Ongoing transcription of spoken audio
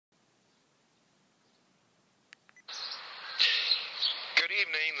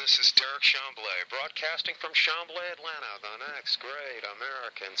evening, this is Derek Chamblee, broadcasting from Chamblee, Atlanta, the next great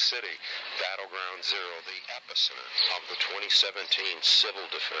American city. Battleground Zero, the epicenter of the 2017 civil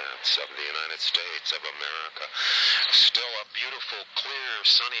defense of the United States of America. Still a beautiful, clear,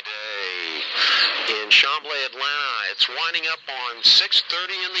 sunny day in Chamblee, Atlanta. It's winding up on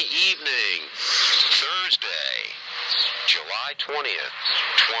 6:30 in the evening, Thursday, July 20th,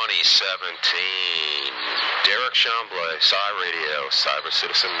 2017. Derek Chamblee, CYRADYO,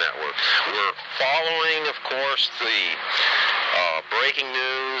 CyberCitizen Network. We're following, of course, the breaking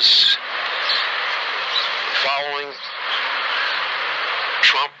news, following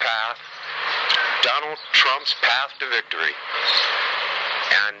Donald Trump's path to victory.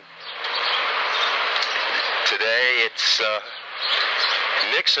 And today it's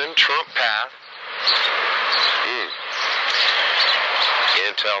Nixon, Trump path.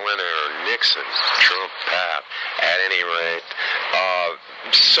 ENTELINTER, Nixon, Trump path. At any rate,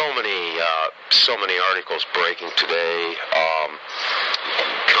 so many articles breaking today,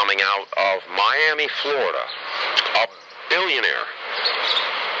 coming out of Miami, Florida. A billionaire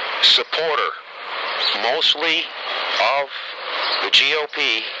supporter, mostly of the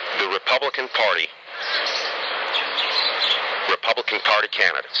GOP, the Republican Party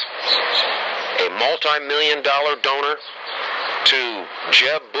candidates. A multi-million-dollar donor to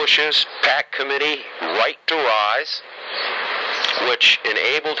Jeb Bush's PAC committee, Right to Rise, which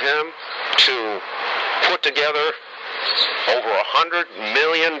enabled him to put together over $100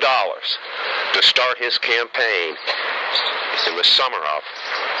 million to start his campaign in the summer of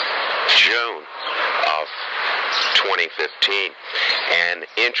June of 2015. And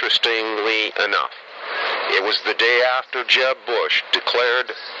interestingly enough, it was the day after Jeb Bush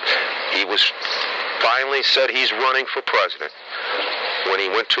declared finally said he's running for president, when he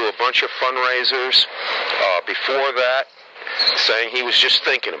went to a bunch of fundraisers before that, saying he was just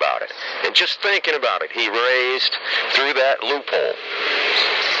thinking about it. And just thinking about it, he raised, through that loophole,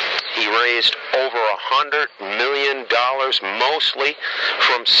 he raised over $100 million, mostly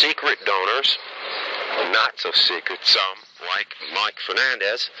from secret donors, not so secret, some like Mike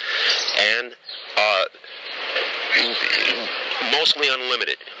Fernandez, and mostly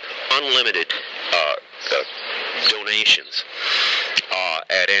unlimited donations.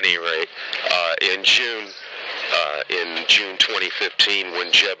 At any rate, in June 2015,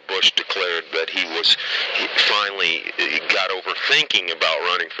 when Jeb Bush declared that he finally got over thinking about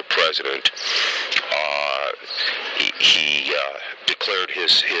running for president, he declared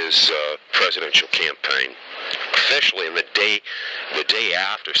his presidential campaign officially. And the day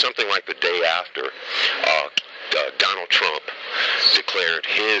after, something like the day after, Donald Trump declared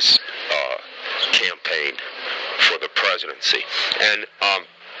his campaign for the presidency. And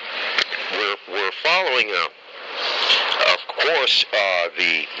we're following, of course,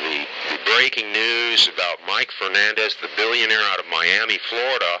 the breaking news about Mike Fernandez, the billionaire out of Miami,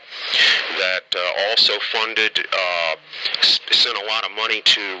 Florida, that also sent a lot of money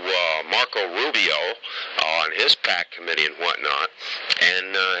to Marco Rubio on his PAC committee and whatnot,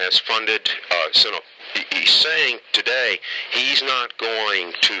 and has funded, he's saying today he's not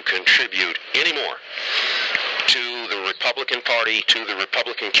going to contribute anymore to the Republican Party, to the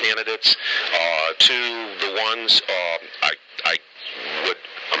Republican candidates, to the ones I would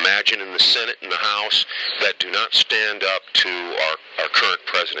imagine in the Senate and the House that do not stand up to our current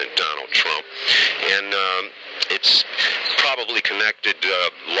president, Donald Trump. And it's probably connected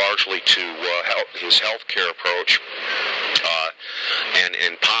largely to his health care approach,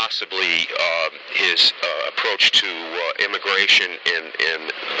 and possibly his approach to immigration in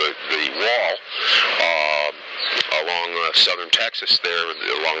the wall along southern Texas there,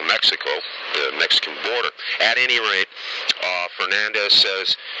 along Mexico, the Mexican border. At any rate, Fernandez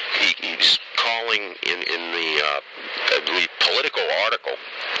says he's calling in the Political article,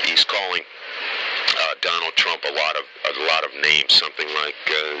 he's calling Donald Trump a lot of names, something like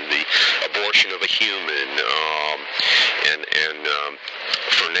the abortion of a human, and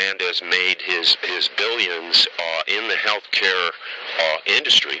Fernandez made his billions in the healthcare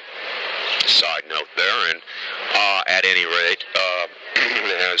industry. Side note there, and at any rate,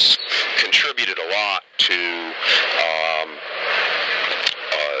 has contributed a lot to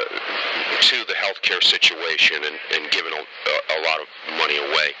the healthcare situation, and given a lot of money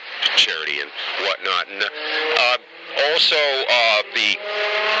away to charity and whatnot. And also,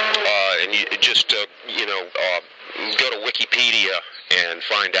 and you just go to Wikipedia and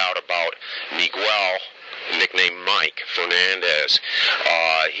find out about Miguel, nicknamed Mike Fernandez.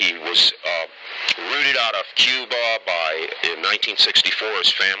 He was rooted out of Cuba in 1964.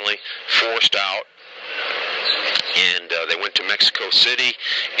 His family forced out and they went to Mexico City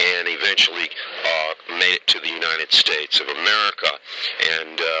and eventually made it to the United States of America.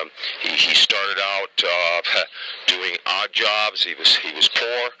 And he started out doing odd jobs. He was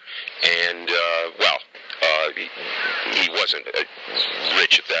poor, and he wasn't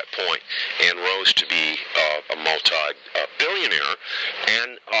rich at that point, and rose to be a multi-billionaire.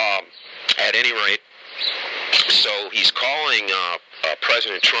 And at any rate, so he's calling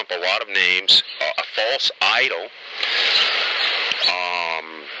President Trump a lot of names, a false idol,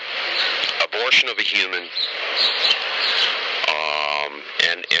 abortion of a human,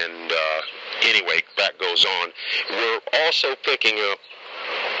 and anyway, that goes on. We're also picking up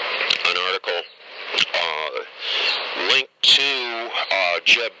an article linked to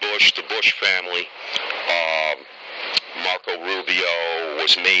Jeb Bush, the Bush family. Marco Rubio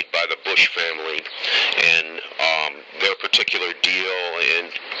was made by the Bush family, and their particular deal in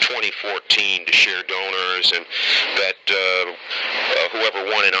 2014 to share donors, and that whoever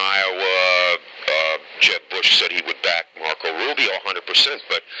won in Iowa, Jeb Bush said he would back Marco Rubio 100%,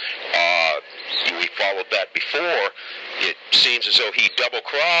 but we followed that before. It seems as though he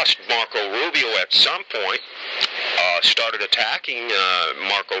double-crossed Marco Rubio at some point, started attacking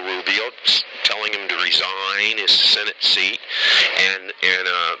Marco Rubio, telling him to resign his Senate seat, and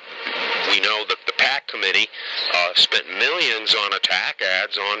we know that the PAC committee spent millions on attack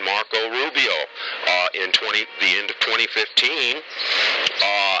ads on Marco Rubio in the end of 2015,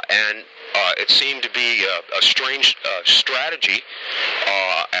 and it seemed to be a strange strategy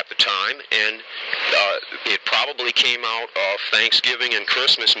at the time, and it probably came out of Thanksgiving and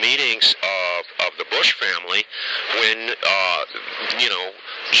Christmas meetings of the Bush family, when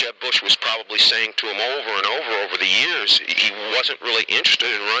Jeb Bush was probably saying to him over and over the years he wasn't really interested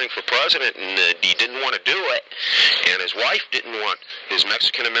in running for president, and he didn't want to do it, and his wife didn't want, his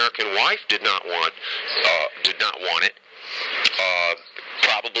Mexican-American wife did not want it.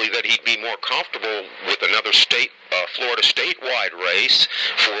 Probably that he'd be more comfortable with another state, Florida statewide race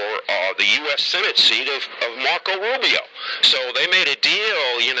for the U.S. Senate seat of Marco Rubio. So they made a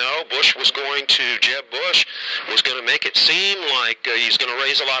deal, Bush was going to, Jeb Bush was going to make it seem like he's going to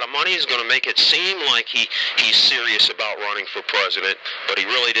raise a lot of money, he's going to make it seem like he's serious about running for president, but he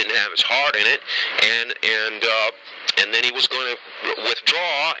really didn't have his heart in it, and then he was going to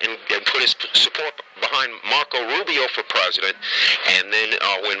withdraw and put his support behind Marco Rubio for president, and then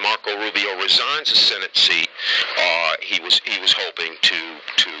when Marco Rubio resigns the Senate seat, he was hoping to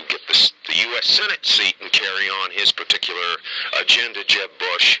get the U.S. Senate seat and carry on his particular agenda, Jeb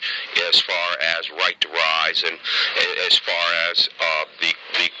Bush, as far as right to rise, and as far as the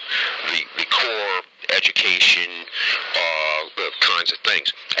core education kinds of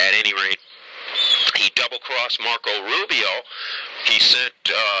things. At any rate, he double-crossed Marco Rubio. He sent,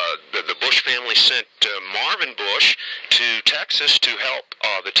 the Bush family sent Marvin Bush to Texas to help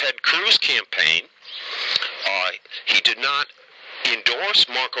the Ted Cruz campaign. He did not endorse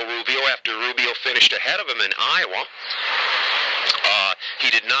Marco Rubio after Rubio finished ahead of him in Iowa. He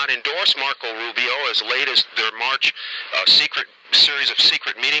did not endorse Marco Rubio as late as their March series of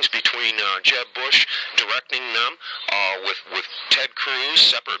secret meetings between Jeb Bush directing them with Ted Cruz,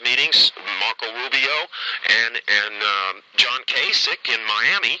 separate meetings, Marco Rubio and John Kasich in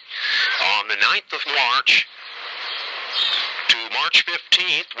Miami on the 9th of March to March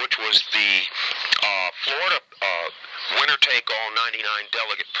 15th, which was the Florida winner-take-all 99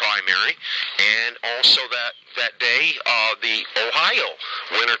 delegate primary, and also that day the Ohio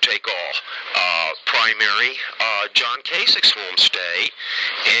winner-take-all primary, John Kasich's home state,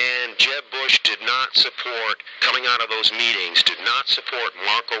 and Jeb Bush did not support, coming out of those meetings, did not support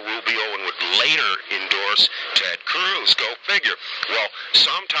Marco Rubio and would later endorse Ted Cruz. Go figure. Well,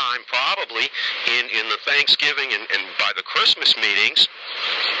 sometime probably in the Thanksgiving and by the Christmas meetings,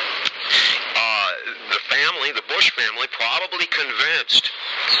 the Bush family probably convinced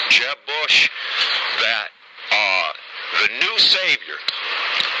Jeb Bush that the new savior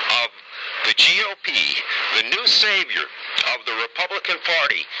of the GOP, the new savior of the Republican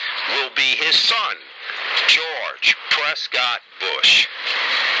Party, will be his son, George Prescott Bush.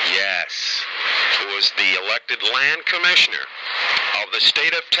 Yes, who was the elected land commissioner of the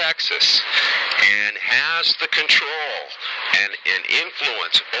state of Texas and has the control and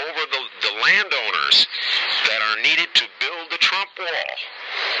influence over the landowners that are needed to build the Trump wall.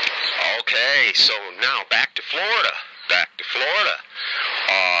 Okay, so now back to Florida.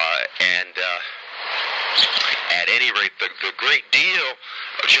 At any rate, the great deal,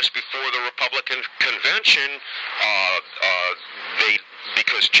 just before the Republican convention,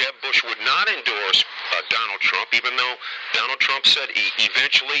 because Jeb Bush would not endorse Donald Trump, even though Donald Trump said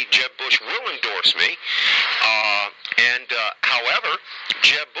eventually Jeb Bush will endorse me. However,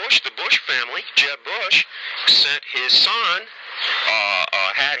 Jeb Bush, the Bush family, Jeb Bush, sent his son,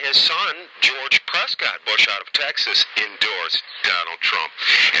 had his son, George Prescott Bush out of Texas, endorse Donald Trump.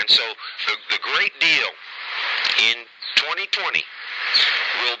 And so the great deal in 2020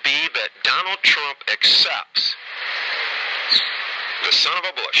 will be that Donald Trump accepts the son of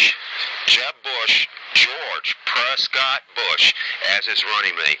a Bush, Jeb Bush, George Prescott Bush, as his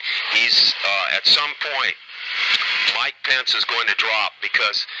running mate. He's, at some point, Mike Pence is going to drop,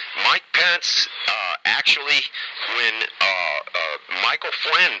 because Mike Pence, actually, when Michael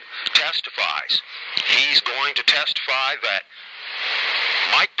Flynn testifies, he's going to testify that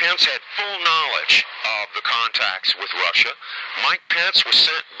Mike Pence had full knowledge of the contacts with Russia. Mike Pence was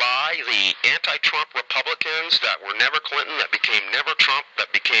sent by the anti-Trump Republicans that were never Clinton, that became never Trump,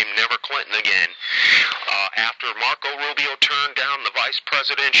 that became never Clinton again, after Marco Rubio turned down the vice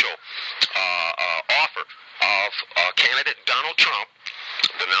presidential offer of candidate Donald Trump,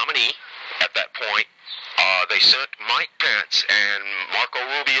 the nominee at that point. They sent Mike Pence, and Marco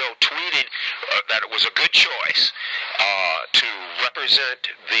Rubio tweeted that it was a good choice to represent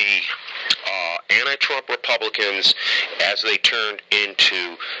the anti-Trump Republicans as they turned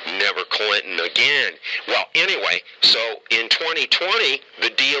into never Clinton again. Well, anyway, so in 2020,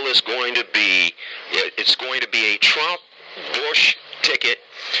 the deal is going to be, it's going to be a Trump-Bush ticket,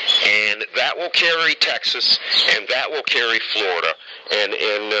 and that will carry Texas, and that will carry Florida. And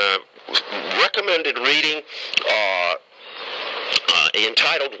recommended reading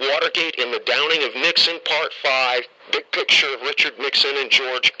entitled Watergate and the Downing of Nixon, Part 5, Big Picture of Richard Nixon and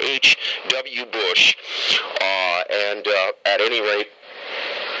George H.W. Bush. At any rate,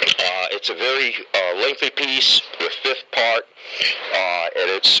 it's a very lengthy piece, the 5th part, and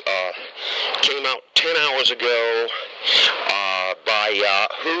it's came out 10 hours ago by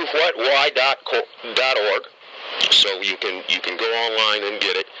whowhatwhy.org. So you can go online and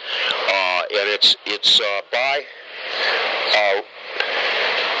get it, and it's by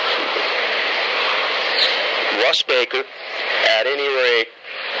Russ Baker. At any rate,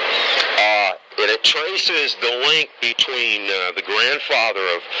 and it traces the link between the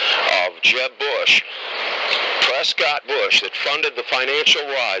grandfather of Jeb Bush, Prescott Bush, that funded the financial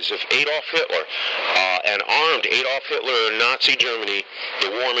rise of Adolf Hitler and armed Adolf Hitler in Nazi Germany, the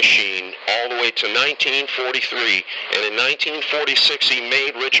war machine, all the way to 1943. And in 1946, he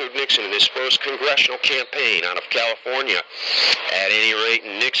made Richard Nixon in his first congressional campaign out of California. At any rate,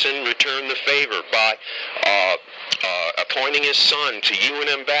 Nixon returned the favor by appointing his son to UN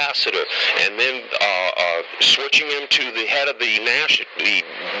ambassador, and then switching him to the head of the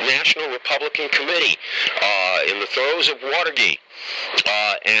National Republican Committee in the throes of Watergate,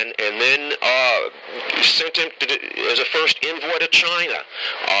 and then sent him as a first envoy to China,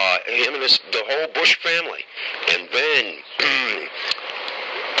 him and the whole Bush family. And then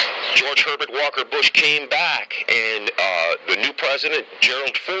George Herbert Walker Bush came back, and the new president,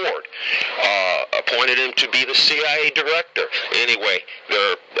 Gerald Ford, appointed him to be the CIA director. Anyway,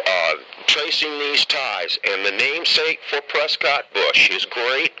 they're tracing these ties, and the namesake for Prescott Bush, his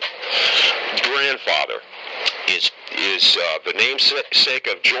great-grandfather, is the namesake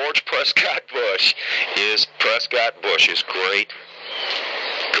of George Prescott Bush, is Prescott Bush's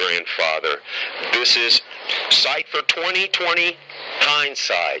great-grandfather. This is Sight for 2020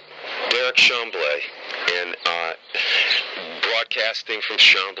 Hindsight. Derek Chamblee, and broadcasting from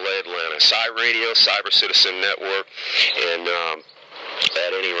Chamblee, Atlanta. CYRADYO, CyberCitizen Network, and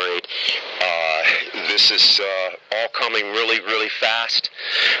at any rate, this is all coming really, really fast.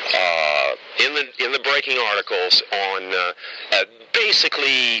 In the breaking articles on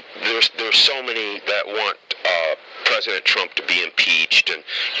basically, there's so many that want President Trump to be impeached, and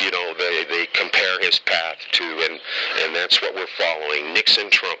they compare his path to, and that's what we're following,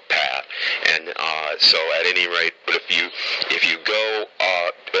 Nixon-Trump path. And so at any rate, but if you go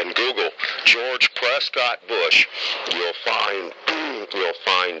and Google George Prescott Bush, you'll find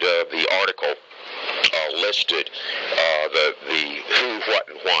the article listed, the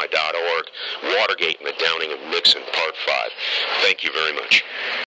whowhatandwhy.org, Watergate and the Downing of Nixon, Part 5. Thank you very much.